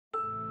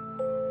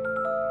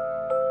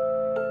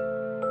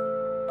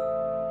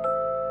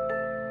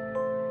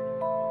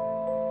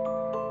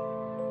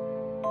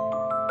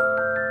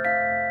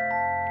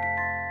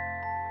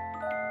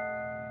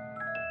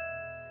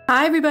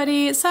Hi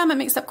everybody, it's Sam at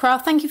Mixed Up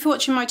Craft. Thank you for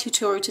watching my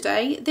tutorial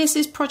today. This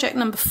is project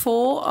number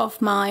 4 of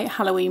my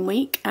Halloween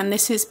week, and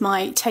this is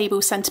my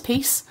table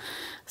centerpiece.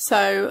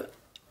 So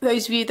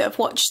those of you that have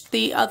watched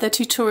the other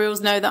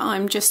tutorials know that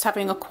I'm just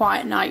having a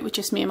quiet night with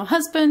just me and my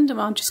husband, and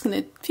I'm just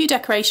going to few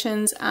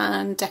decorations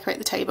and decorate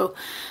the table.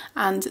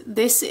 And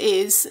this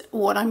is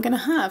what I'm going to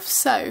have.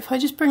 So if I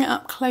just bring it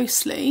up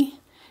closely,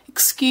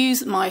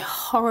 excuse my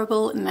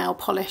horrible nail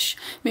polish.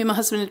 Me and my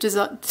husband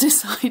have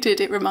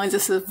decided it reminds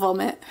us of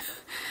vomit.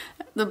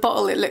 The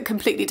bottle, it looked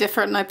completely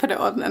different, and I put it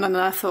on and then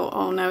I thought,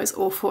 oh no, it's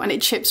awful, and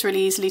it chips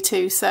really easily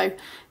too, so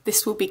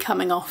this will be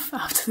coming off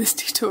after this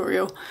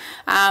tutorial.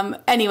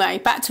 Anyway,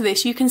 back to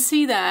this. You can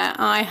see there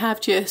I have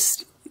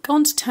just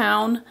gone to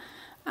town,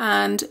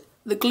 and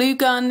the glue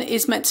gun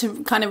is meant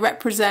to kind of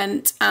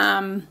represent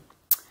a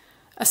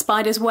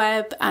spider's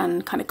web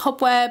and kind of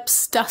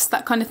cobwebs, dust,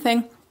 that kind of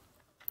thing.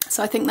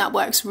 So I think that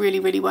works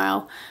really, really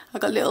well. I've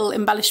got little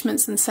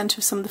embellishments in the centre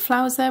of some of the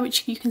flowers there,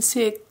 which you can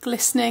see are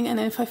glistening. And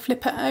then if I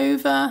flip it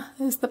over,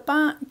 there's the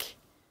back.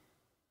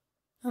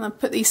 And I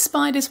put these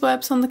spider's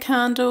webs on the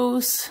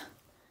candles.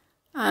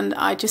 And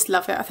I just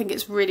love it. I think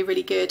it's really,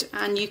 really good.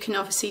 And you can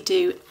obviously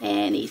do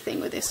anything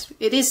with this.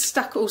 It is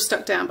all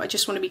stuck down, but I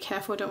just want to be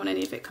careful. I don't want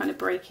any of it kind of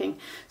breaking.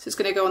 So it's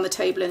going to go on the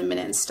table in a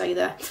minute and stay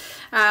there.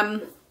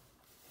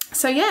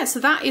 So yeah, so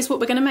that is what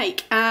we're going to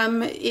make.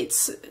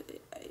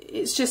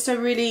 It's just a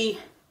really,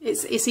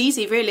 it's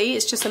easy really,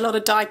 it's just a lot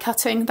of die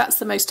cutting. That's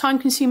the most time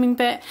consuming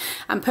bit,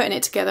 and putting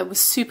it together was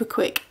super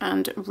quick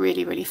and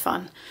really, really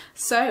fun.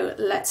 So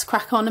let's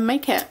crack on and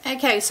make it.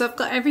 Okay, so I've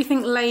got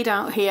everything laid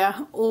out here,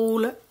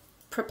 all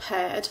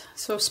prepared.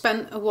 So I've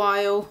spent a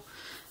while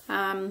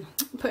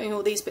putting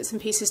all these bits and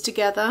pieces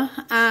together,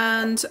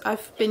 and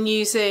I've been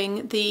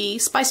using the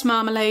Spice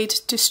Marmalade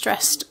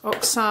Distressed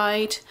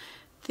Oxide,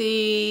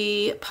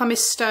 the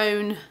Pumice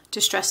Stone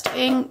Distressed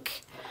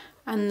Ink,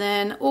 and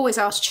then Always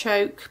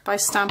Artichoke by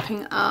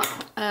Stampin' Up,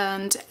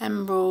 and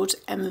Emerald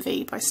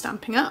Envy by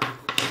Stampin' Up.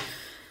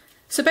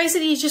 So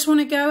basically you just want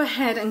to go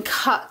ahead and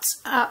cut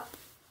out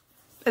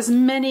as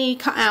many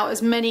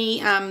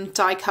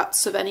die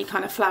cuts of any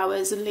kind of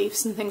flowers and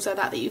leaves and things like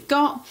that you've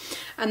got,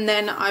 and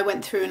then I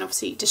went through and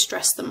obviously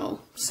distressed them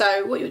all.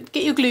 So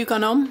get your glue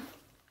gun on,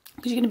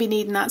 because you're going to be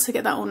needing that, so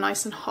get that all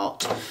nice and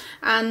hot.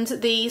 And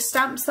the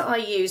stamps that I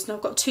used, and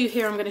I've got 2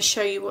 here, I'm going to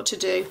show you what to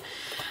do.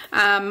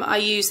 I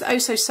used Oh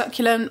So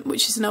Succulent,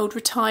 which is an old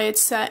retired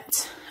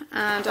set,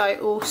 and I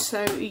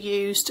also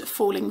used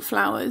Falling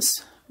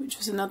Flowers, which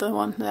was another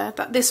one there.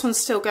 This one's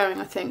still going,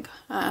 I think,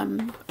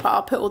 but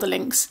I'll put all the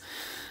links.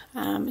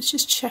 Let's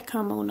just check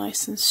I'm all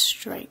nice and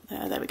straight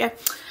there. There we go.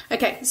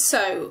 Okay,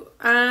 so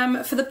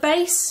for the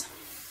base,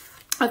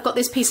 I've got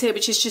this piece here,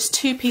 which is just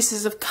 2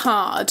 pieces of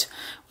card,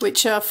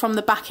 which are from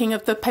the backing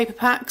of the paper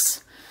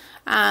packs,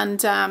 and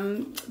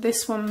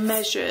this one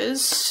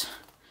measures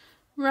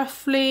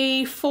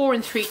roughly 4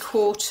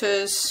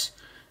 3/4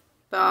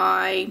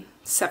 by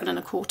 7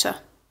 1/4.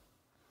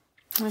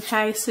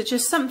 Okay, so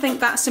just something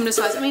that similar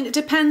size. I mean, it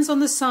depends on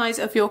the size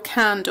of your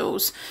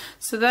candles.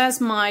 So there's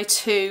my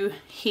 2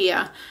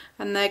 here,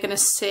 and they're going to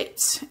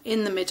sit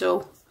in the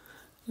middle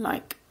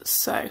like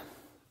so.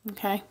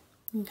 Okay,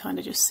 you can kind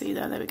of just see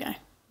there. There we go,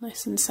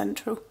 nice and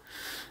central.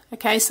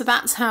 Okay, so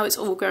that's how it's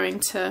all going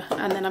to,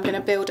 and then I'm going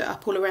to build it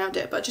up all around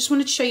it. But I just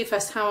wanted to show you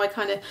first how I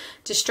kind of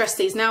distress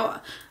these.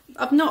 Now,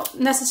 I've not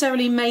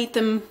necessarily made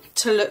them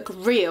to look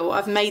real.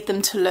 I've made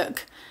them to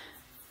look,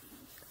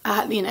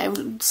 you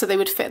know, so they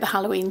would fit the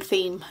Halloween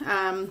theme.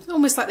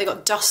 Almost like they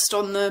got dust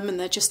on them and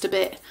they're just a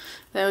bit,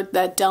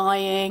 they're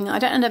dying. I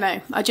don't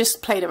know. I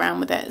just played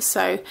around with it.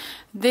 So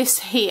this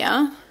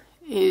here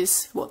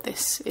is what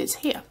this is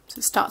here. So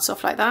it starts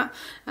off like that,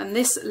 and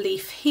this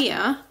leaf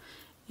here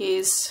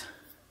is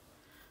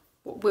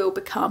what will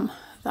become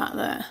that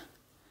there.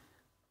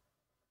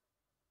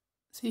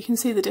 So you can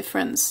see the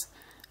difference,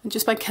 and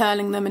just by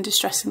curling them and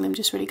distressing them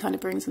just really kind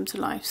of brings them to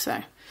life.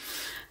 So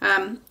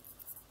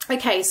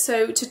okay,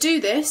 so to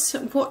do this,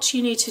 what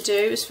you need to do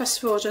is,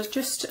 first of all,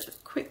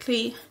 just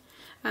quickly,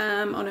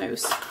 oh no,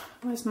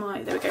 where's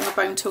my, there we go, my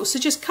bone tool. So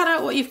just cut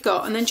out what you've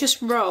got, and then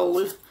just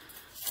roll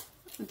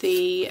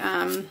the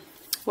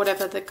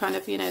whatever the kind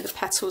of, you know, the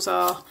petals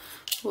are,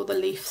 or the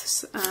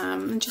leaves,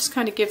 and just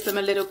kind of give them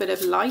a little bit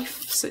of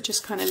life, so it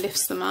just kind of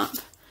lifts them up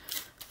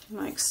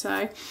like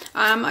so.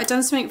 I've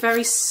done something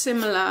very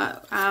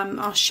similar.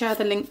 I'll share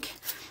the link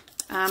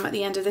at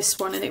the end of this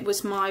one, and it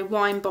was my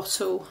wine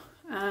bottle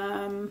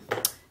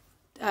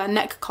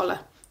neck collar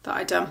that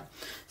I done.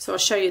 So I'll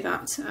show you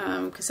that,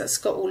 because that's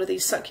got all of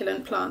these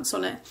succulent plants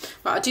on it.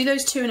 Right, I'll do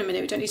those 2 in a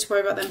minute. We don't need to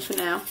worry about them for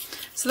now.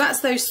 So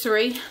that's those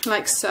 3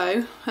 like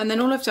so, and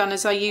then all I've done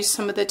is I used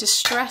some of the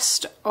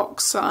Distressed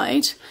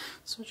Oxide.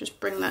 So I'll just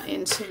bring that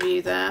into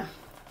view there.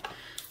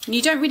 And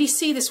you don't really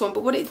see this one,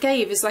 but what it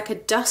gave is like a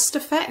dust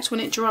effect when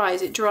it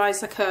dries. It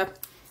dries like a,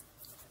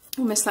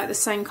 almost like the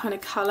same kind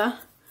of colour.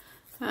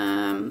 So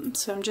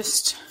I'm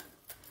just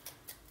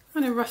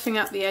kind of roughing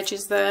up the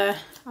edges there.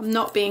 I'm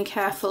not being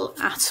careful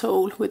at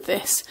all with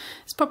this.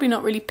 It's probably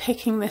not really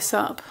picking this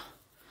up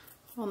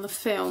on the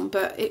film,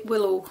 but it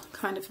will all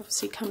kind of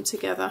obviously come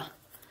together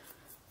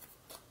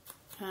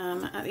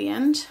at the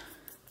end,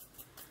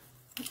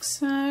 like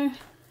so. And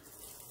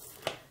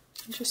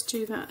just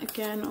do that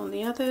again on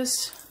the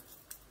others.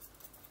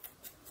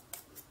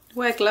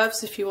 Wear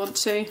gloves if you want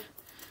to.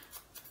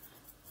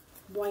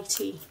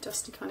 Whitey,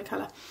 dusty kind of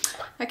colour.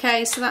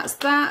 Okay, so that's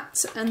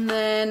that, and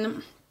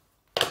then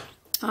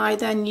I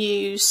then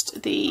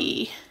used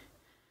the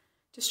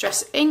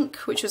Distress ink,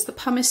 which was the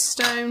pumice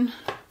stone.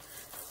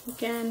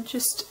 Again,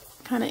 just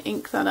kind of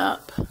ink that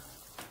up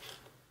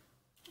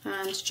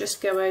and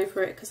just go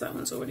over it because that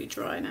one's already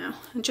dry now,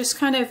 and just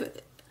kind of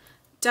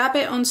dab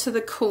it onto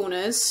the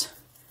corners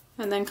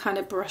and then kind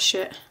of brush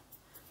it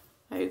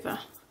over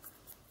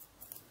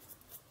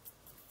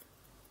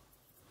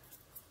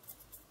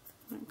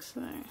like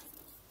so.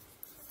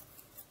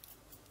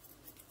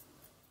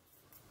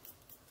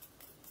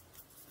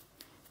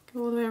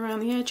 Go all the way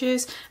around the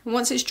edges, and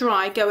once it's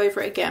dry, go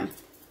over it again.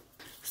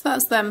 So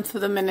that's them for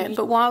the minute,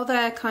 but while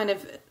they're kind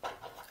of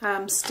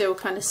still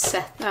kind of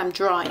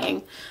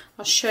drying,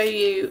 I'll show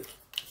you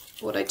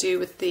what I do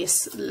with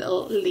this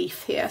little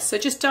leaf here. So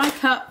just die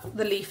cut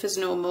the leaf as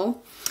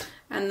normal,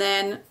 and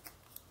then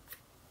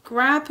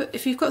grab,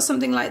 if you've got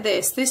something like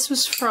this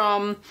was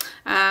from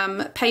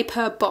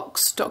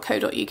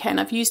paperbox.co.uk, and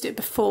I've used it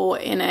before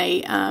in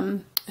a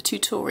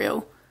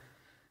tutorial.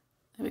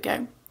 There we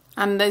go.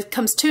 And there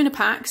comes 2 in a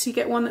pack, so you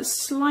get one that's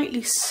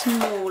slightly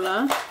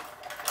smaller,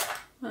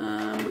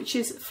 which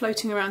is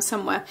floating around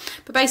somewhere.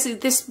 But basically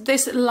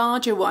this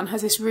larger one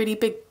has this really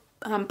big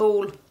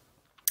ball,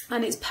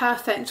 and it's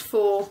perfect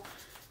for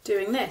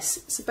doing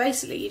this. So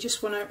basically you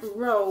just want to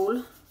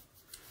roll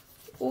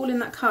all in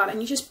that card, and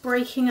you're just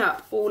breaking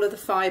up all of the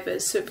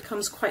fibres so it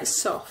becomes quite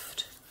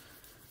soft,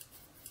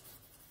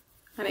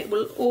 and it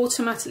will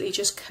automatically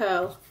just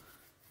curl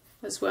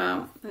as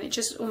well, and it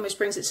just almost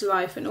brings it to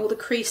life, and all the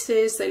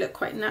creases, they look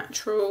quite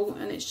natural,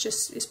 and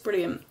it's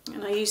brilliant.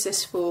 And I use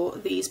this for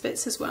these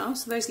bits as well,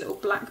 so those little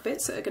black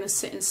bits that are going to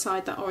sit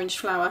inside that orange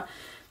flower,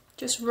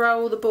 just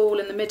roll the ball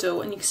in the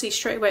middle, and you can see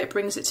straight away it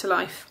brings it to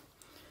life.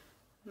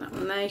 And that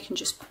one there, you can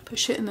just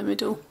push it in the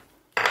middle,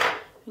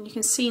 and you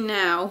can see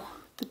now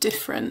the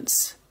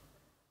difference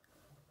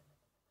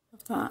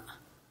of that.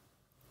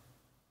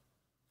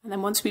 And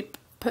then once we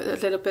put a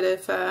little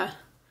bit of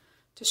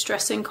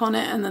Distress ink on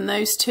it, and then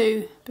those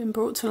two been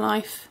brought to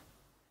life.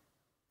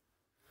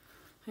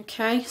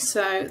 Okay,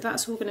 so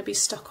that's all going to be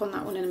stuck on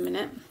that one in a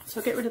minute,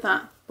 so I'll get rid of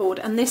that board.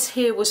 And this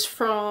here was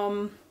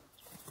from,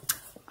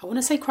 I want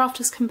to say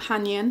Crafter's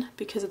Companion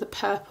because of the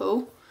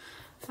purple,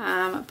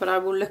 but I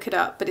will look it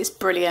up. But it's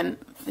brilliant.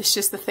 It's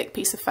just the thick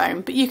piece of foam,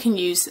 but you can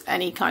use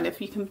any kind of,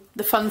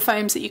 the fun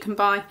foams that you can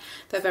buy,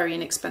 they're very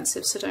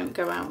inexpensive, so don't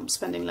go out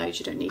spending loads,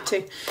 you don't need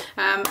to.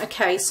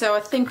 Okay, so I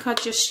think I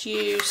just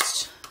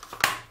used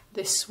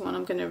this one.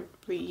 I'm going to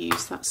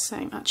reuse that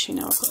same, actually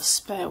no, I've got a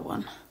spare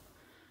one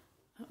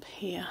up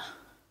here.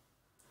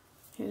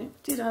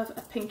 It did have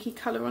a pinky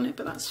colour on it,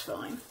 but that's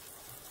fine.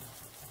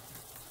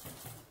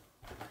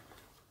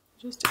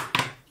 Just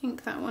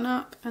ink that one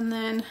up, and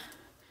then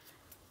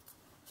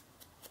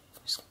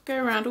just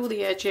go around all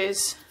the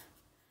edges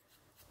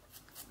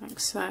like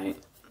so,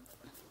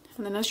 and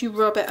then as you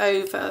rub it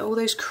over all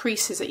those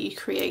creases that you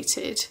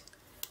created,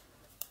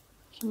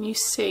 can you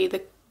see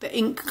the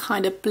ink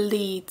kind of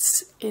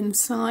bleeds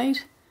inside,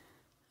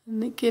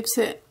 and it gives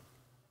it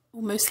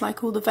almost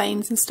like all the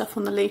veins and stuff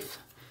on the leaf,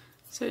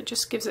 so it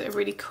just gives it a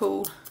really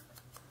cool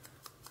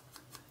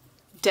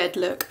dead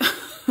look.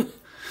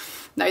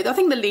 No, I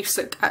think the leaves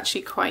look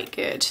actually quite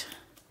good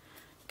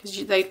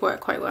because they'd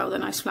work quite well with a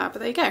nice flower, but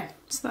there you go.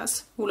 So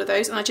that's all of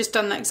those, and I just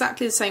done that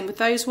exactly the same with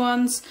those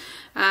ones.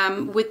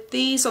 With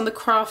these on the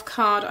craft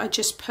card, I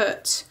just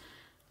put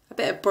a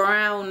bit of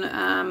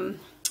brown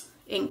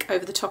ink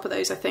over the top of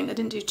those. I think I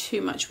didn't do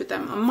too much with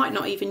them. I might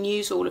not even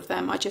use all of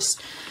them. I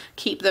just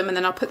keep them, and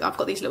then I've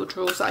got these little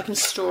drawers that I can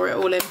store it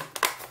all in.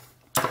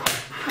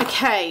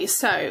 Okay,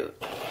 so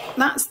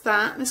that's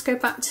that. Let's go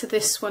back to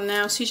this one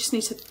now. So you just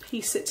need to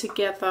piece it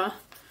together.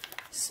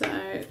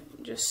 So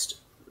just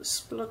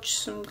splodge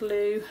some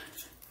glue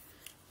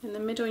in the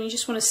middle, and you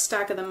just want to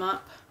stagger them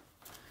up.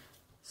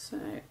 So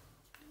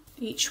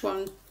each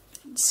one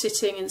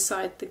sitting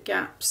inside the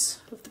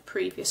gaps of the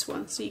previous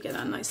one, so you get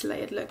that nice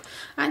layered look.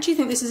 I actually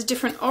think this is a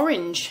different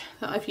orange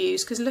that I've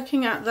used, because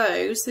looking at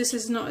those, this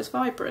is not as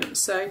vibrant,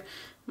 so I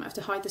might have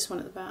to hide this one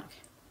at the back.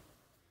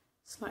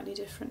 Slightly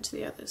different to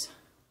the others.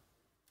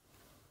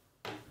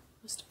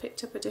 Must have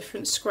picked up a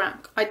different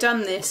scrap. I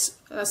done this,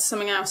 that's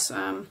something else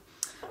I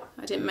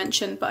didn't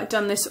mention, but I've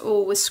done this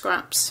all with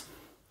scraps,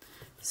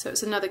 so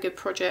it's another good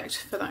project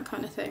for that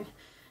kind of thing.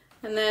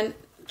 And then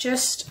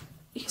just,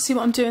 you can see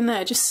what I'm doing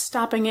there, just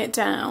stabbing it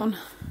down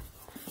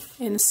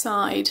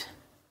inside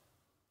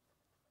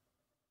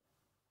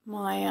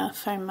my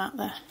foam mat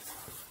there.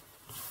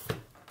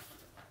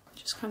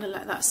 Just kind of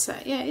let that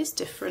set. Yeah, it is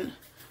different.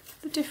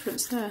 The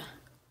difference there.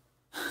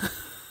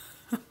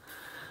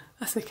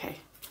 That's okay.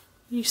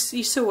 You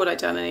saw what I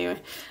done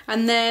anyway.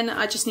 And then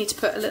I just need to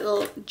put a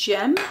little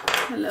gem,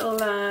 a little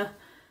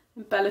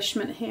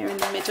embellishment here in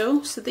the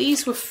middle. So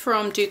these were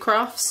from Do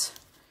Crafts,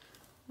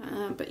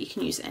 but you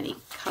can use any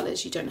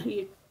colours. You don't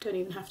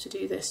even have to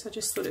do this. I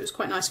just thought it was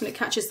quite nice when it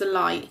catches the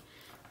light.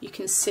 You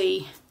can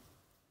see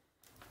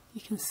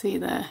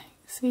there.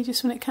 See,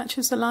 just when it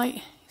catches the light,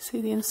 you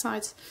see the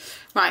insides.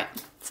 Right,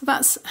 so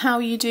that's how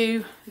you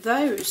do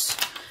those.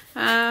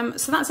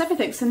 So that's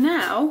everything. So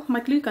now my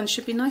glue gun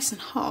should be nice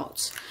and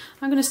hot.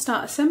 I'm going to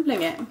start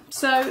assembling it.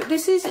 So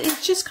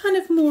it's just kind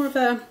of more of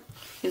a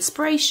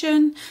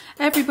inspiration.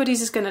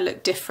 Everybody's is going to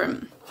look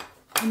different.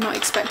 I'm not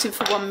expecting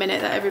for 1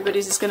 minute that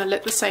everybody's is going to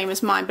look the same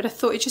as mine, but I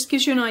thought it just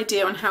gives you an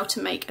idea on how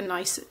to make a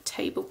nice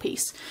table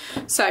piece.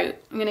 So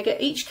I'm going to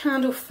get each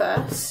candle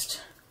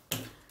first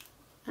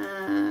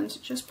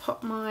and just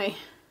pop my,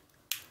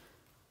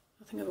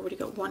 I think I've already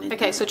got one in.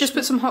 Okay, so just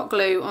put some hot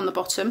glue on the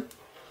bottom.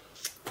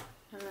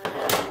 And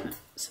then,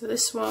 so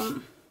this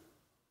one,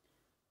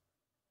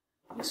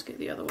 let's get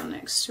the other one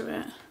next to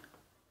it.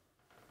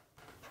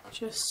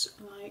 Just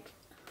like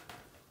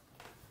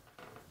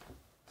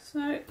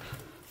so.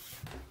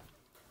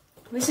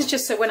 This is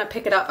just so when I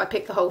pick it up, I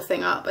pick the whole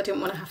thing up. I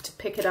didn't want to have to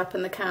pick it up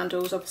and the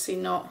candles obviously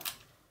not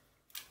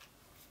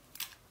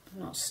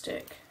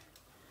stick.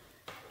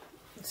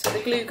 So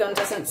the glue gun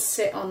doesn't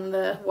sit on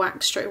the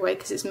wax straight away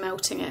because it's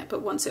melting it,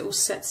 but once it all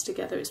sets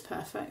together, it's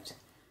perfect.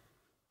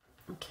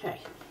 Okay,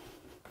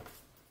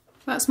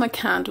 that's my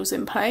candles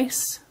in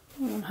place.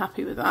 I'm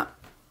happy with that.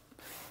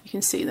 You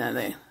can see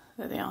there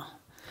they are.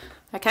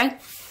 Okay,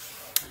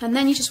 and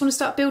then you just want to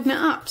start building it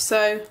up.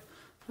 So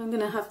I'm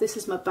going to have this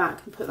as my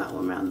back and put that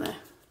one around there.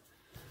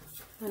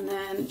 And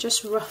then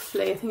just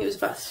roughly, I think it was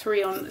about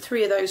three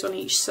of those on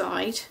each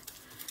side,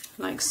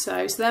 like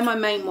so. So they're my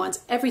main ones.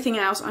 Everything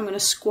else, I'm going to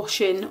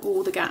squash in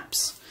all the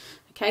gaps.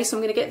 Okay, so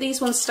I'm going to get these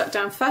ones stuck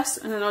down first,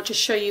 and then I'll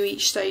just show you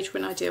each stage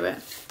when I do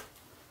it.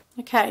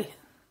 Okay,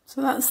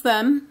 so that's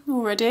them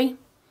already.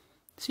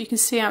 So you can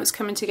see how it's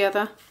coming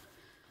together.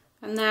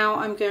 And now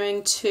I'm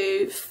going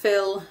to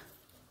fill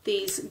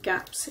these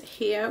gaps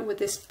here with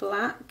this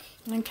black.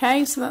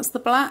 Okay, so that's the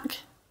black.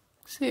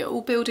 See it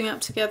all building up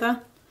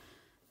together.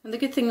 And the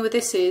good thing with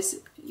this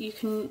is you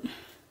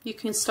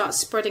can start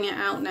spreading it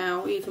out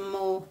now even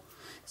more.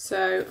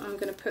 So I'm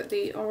going to put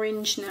the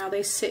orange now,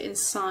 they sit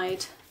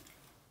inside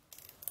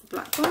the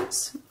black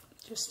ones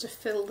just to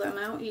fill them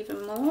out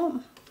even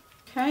more.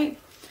 Okay,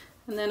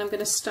 and then I'm going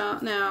to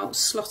start now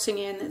slotting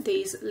in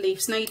these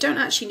leaves. Now you don't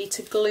actually need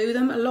to glue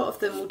them, a lot of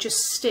them will just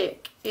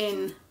stick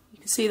in. You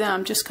can see there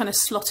I'm just kind of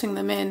slotting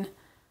them in,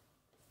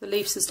 the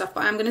leaves and stuff,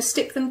 but I'm going to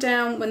stick them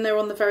down when they're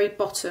on the very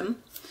bottom.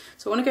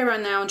 So I want to go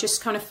around now and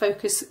just kind of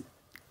focus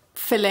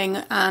filling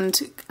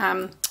and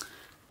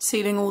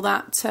sealing all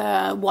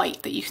that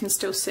white that you can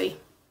still see.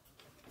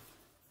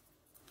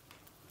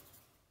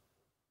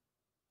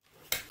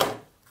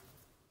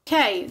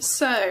 Okay,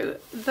 so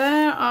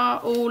there are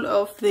all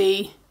of the,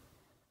 you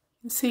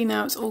can see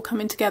now it's all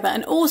coming together,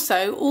 and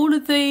also all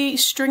of the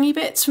stringy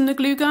bits from the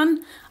glue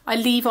gun I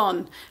leave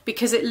on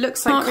because it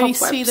looks like cobwebs.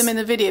 Can't really see them in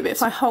the video, but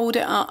if I hold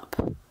it up,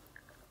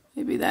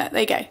 maybe there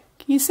you go.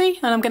 Can you see?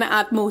 And I'm going to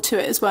add more to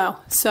it as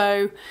well.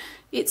 So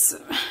it's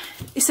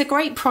a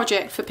great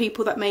project for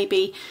people that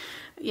maybe,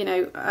 you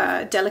know,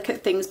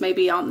 delicate things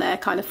maybe aren't their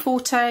kind of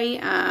forte.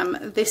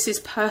 This is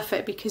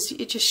perfect because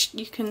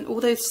you can, all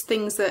those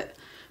things that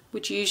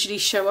would usually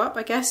show up,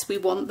 I guess, we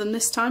want them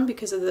this time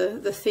because of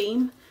the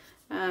theme.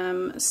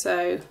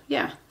 So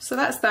yeah, so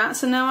that's that.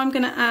 So now I'm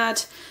going to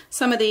add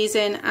some of these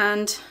in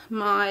and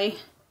my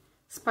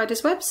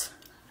spider's webs.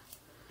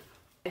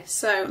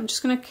 So I'm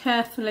just going to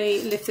carefully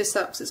lift this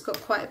up because it's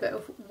got quite a bit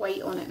of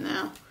weight on it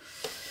now.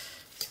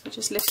 So I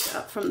just lift it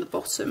up from the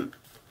bottom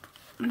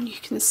and you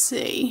can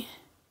see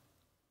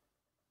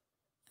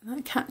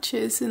that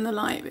catches in the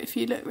light, but if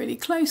you look really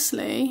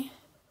closely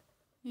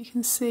you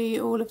can see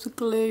all of the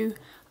glue.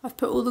 I've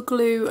put all the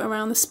glue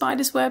around the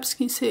spider's webs.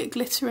 Can you see it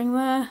glittering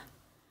there?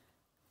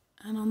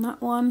 And on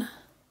that one.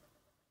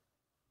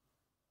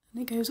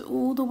 And it goes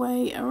all the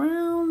way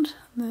around.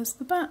 And there's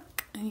the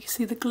back. And you can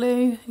see the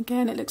glue.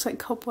 Again, it looks like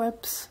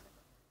cobwebs.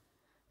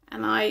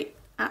 And I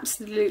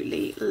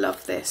absolutely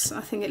love this.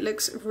 I think it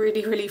looks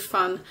really, really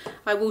fun.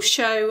 I will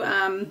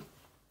show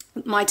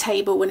my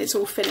table when it's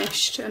all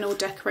finished and all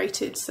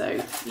decorated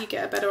so you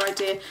get a better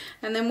idea.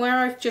 And then where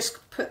I've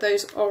just put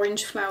those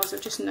orange flowers,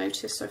 I've just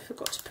noticed I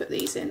forgot to put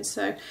these in.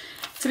 So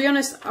to be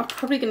honest, I'm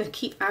probably going to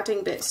keep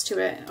adding bits to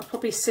it. I'll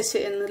probably sit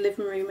it in the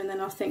living room and then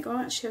I'll think, oh,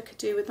 actually I could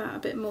do with that a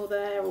bit more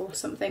there or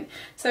something.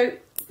 So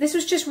this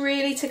was just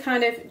really to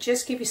kind of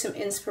just give you some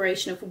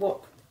inspiration of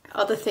what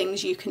other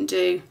things you can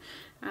do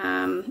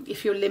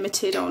if you're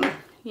limited on,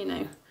 you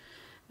know,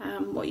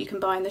 what you can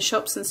buy in the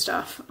shops and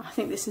stuff. I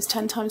think this is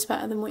 10 times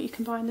better than what you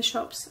can buy in the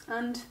shops,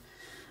 and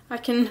I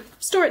can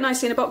store it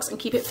nicely in a box and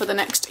keep it for the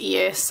next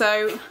year.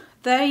 So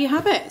there you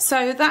have it.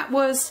 So that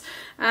was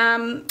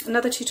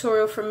another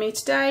tutorial from me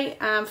today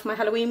for my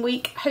Halloween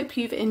week. Hope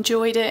you've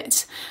enjoyed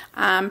it.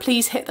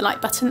 Please hit the like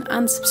button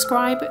and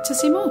subscribe to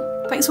see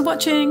more. Thanks for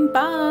watching.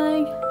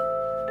 Bye.